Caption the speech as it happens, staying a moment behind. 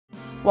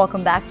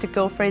Welcome back to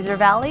Go Fraser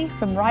Valley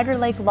from Ryder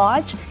Lake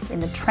Lodge in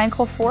the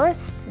tranquil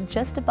forest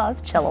just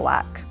above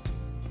Chilliwack.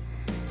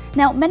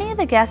 Now, many of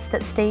the guests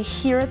that stay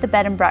here at the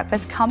bed and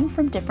breakfast come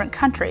from different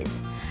countries,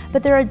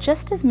 but there are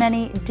just as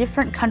many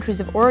different countries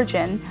of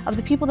origin of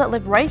the people that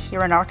live right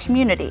here in our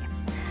community.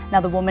 Now,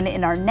 the woman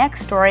in our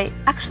next story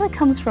actually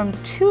comes from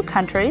 2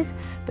 countries,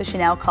 but she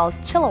now calls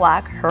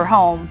Chilliwack her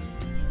home.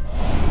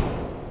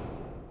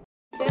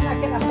 Then I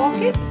get a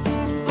bucket.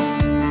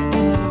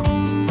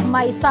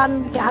 My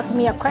son, he asked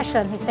me a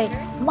question. He said,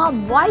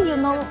 "Mom, why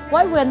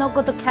we're not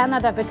go to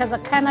Canada? Because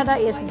Canada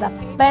is the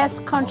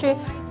best country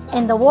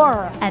in the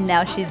world." And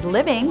now she's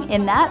living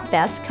in that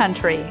best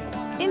country,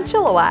 in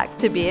Chilliwack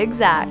to be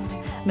exact.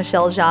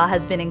 Michelle Jha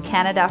has been in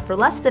Canada for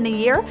less than a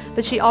year,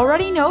 but she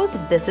already knows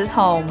this is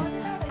home.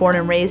 Born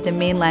and raised in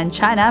mainland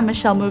China,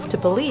 Michelle moved to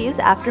Belize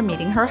after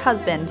meeting her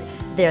husband.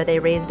 There they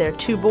raised their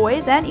 2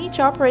 boys and each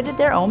operated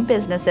their own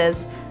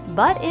businesses.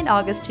 But in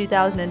August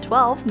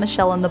 2012,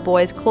 Michelle and the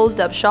boys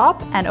closed up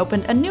shop and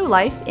opened a new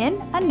life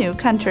in a new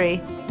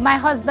country. My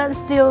husband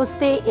still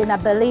stay in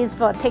Belize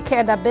for take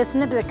care of the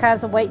business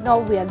because we know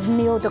we are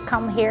new to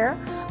come here.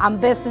 On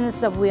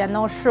business, we are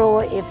not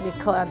sure if we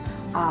could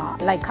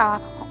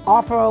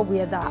offer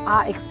with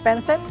our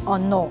expensive or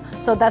no.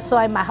 So that's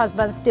why my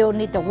husband still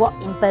need to work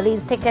in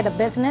Belize, take care of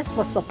the business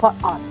for support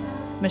us.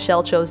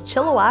 Michelle chose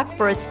Chilliwack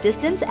for its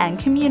distance and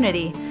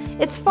community.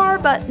 It's far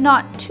but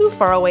not too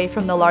far away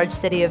from the large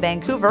city of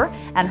Vancouver,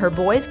 and her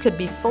boys could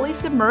be fully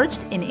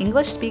submerged in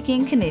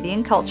English-speaking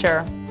Canadian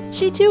culture.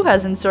 She too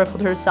has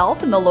encircled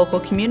herself in the local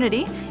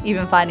community,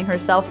 even finding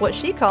herself what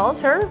she calls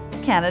her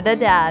Canada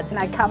dad. When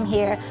I come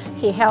here,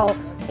 he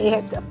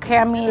had to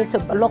carry me to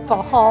look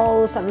for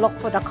house, look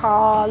for the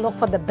car, look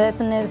for the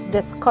business,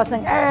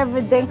 discussing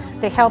everything.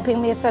 They're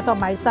helping me settle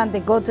my son.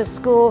 They go to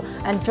school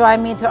and drive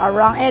me to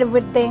around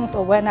everything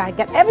for when I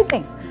get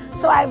everything.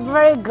 So I'm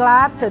very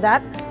glad to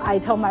that. I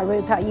told my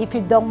realtor, if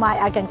you don't mind,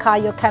 I can call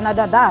you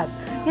Canada dad.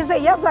 He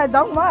said, yes, I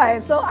don't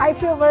mind. So I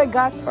feel very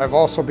glad. I've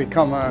also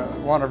become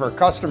one of her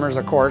customers,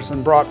 of course,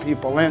 and brought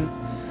people in.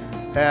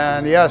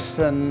 And yes,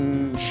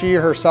 and she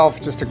herself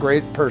just a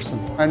great person.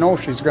 I know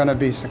she's going to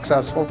be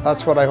successful.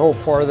 That's what I hope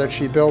for, that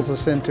she builds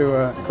us into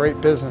a great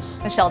business.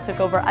 Michelle took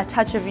over A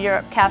Touch of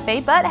Europe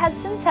Café, but has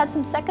since had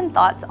some second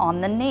thoughts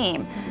on the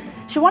name.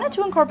 She wanted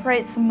to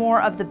incorporate some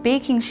more of the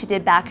baking she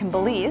did back in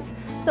Belize,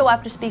 so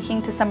after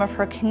speaking to some of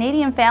her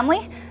Canadian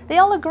family, they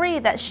all agree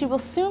that she will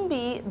soon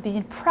be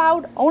the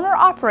proud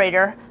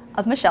owner-operator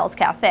of Michelle's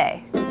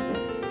Café.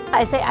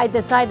 I say I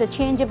decided to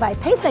change it by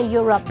taste of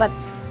Europe, but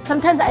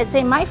sometimes I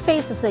say my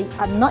face is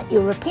not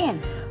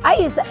European. I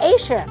is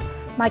Asian.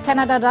 My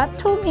Canada dad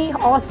told me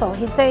also,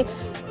 he said,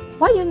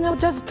 why you not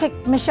just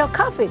take Michelle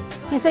Coffee?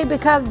 He said,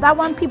 because that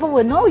one people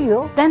will know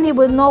you, then he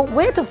will know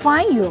where to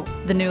find you.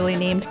 The newly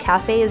named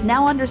cafe is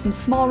now under some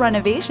small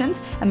renovations,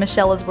 and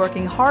Michelle is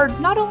working hard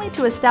not only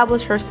to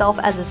establish herself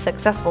as a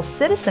successful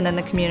citizen in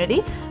the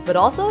community, but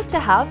also to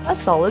have a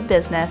solid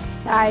business.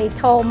 I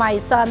told my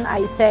son,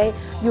 I say,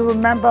 you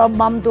remember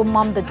mom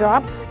the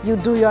job, you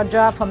do your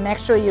job for make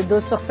sure you do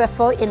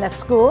successful in the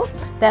school,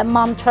 then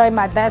mom try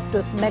my best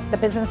to make the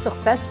business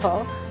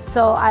successful.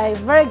 So I'm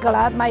very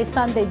glad my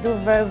son, they do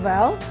very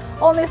well.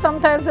 Only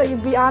sometimes, to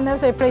be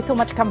honest, I play too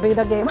much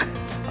computer game.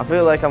 I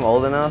feel like I'm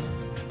old enough,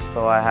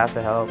 so I have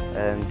to help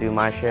and do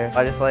my share.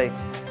 I just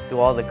do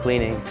all the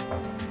cleaning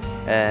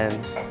and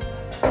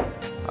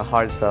the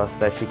hard stuff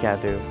that she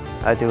can't do.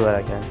 I do what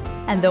I can.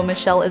 And though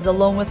Michelle is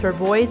alone with her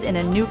boys in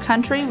a new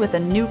country with a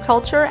new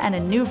culture and a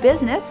new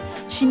business,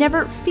 she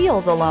never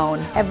feels alone.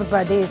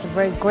 Everybody is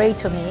very great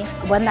to me.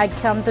 When I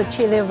come to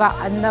Chilliwack,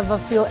 I never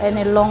feel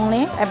any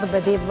lonely.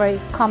 Everybody very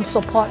come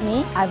support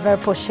me. I very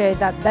appreciate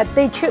that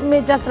they treat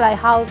me just like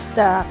how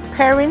the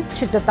parent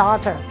treat the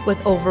daughter.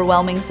 With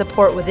overwhelming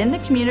support within the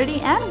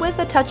community and with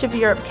A Touch of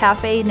Europe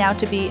Cafe now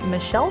to be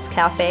Michelle's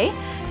Cafe,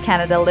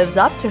 Canada lives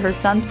up to her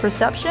son's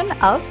perception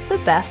of the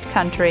best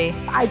country.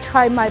 I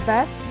try my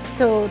best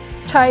to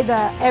try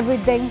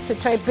everything, to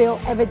try build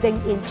everything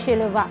in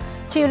Chilliwack.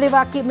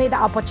 Chilliwack give me the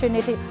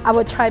opportunity. I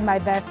will try my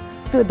best,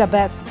 do the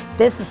best.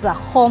 This is a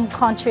home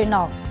country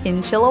now.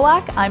 In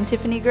Chilliwack, I'm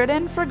Tiffany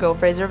Gurdon for Go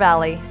Fraser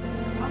Valley.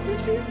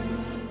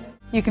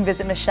 You can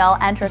visit Michelle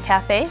and her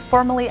cafe,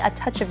 formerly A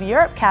Touch of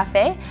Europe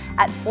Cafe,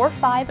 at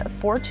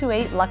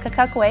 45428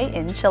 Luckakuk Way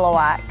in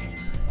Chilliwack.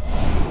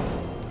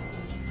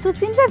 So it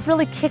seems I've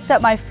really kicked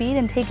up my feet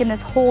and taken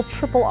this whole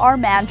Triple R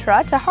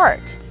mantra to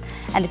heart.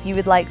 And if you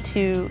would like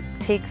to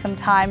take some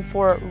time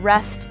for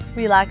rest,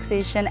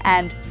 relaxation,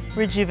 and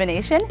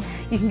rejuvenation,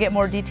 you can get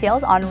more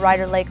details on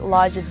Ryder Lake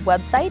Lodge's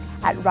website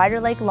at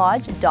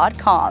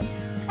ryderlakelodge.com.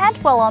 And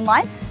while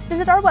online,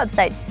 visit our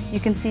website. You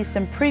can see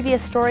some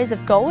previous stories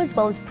of Go as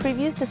well as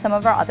previews to some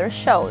of our other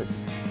shows.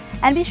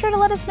 And be sure to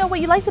let us know what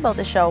you liked about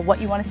the show,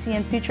 what you want to see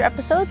in future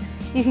episodes.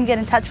 You can get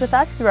in touch with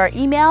us through our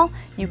email,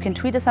 you can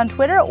tweet us on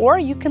Twitter, or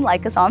you can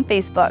like us on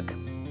Facebook.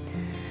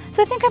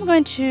 So I think I'm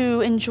going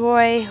to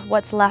enjoy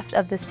what's left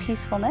of this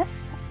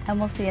peacefulness, and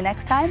we'll see you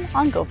next time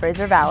on Go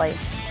Fraser Valley.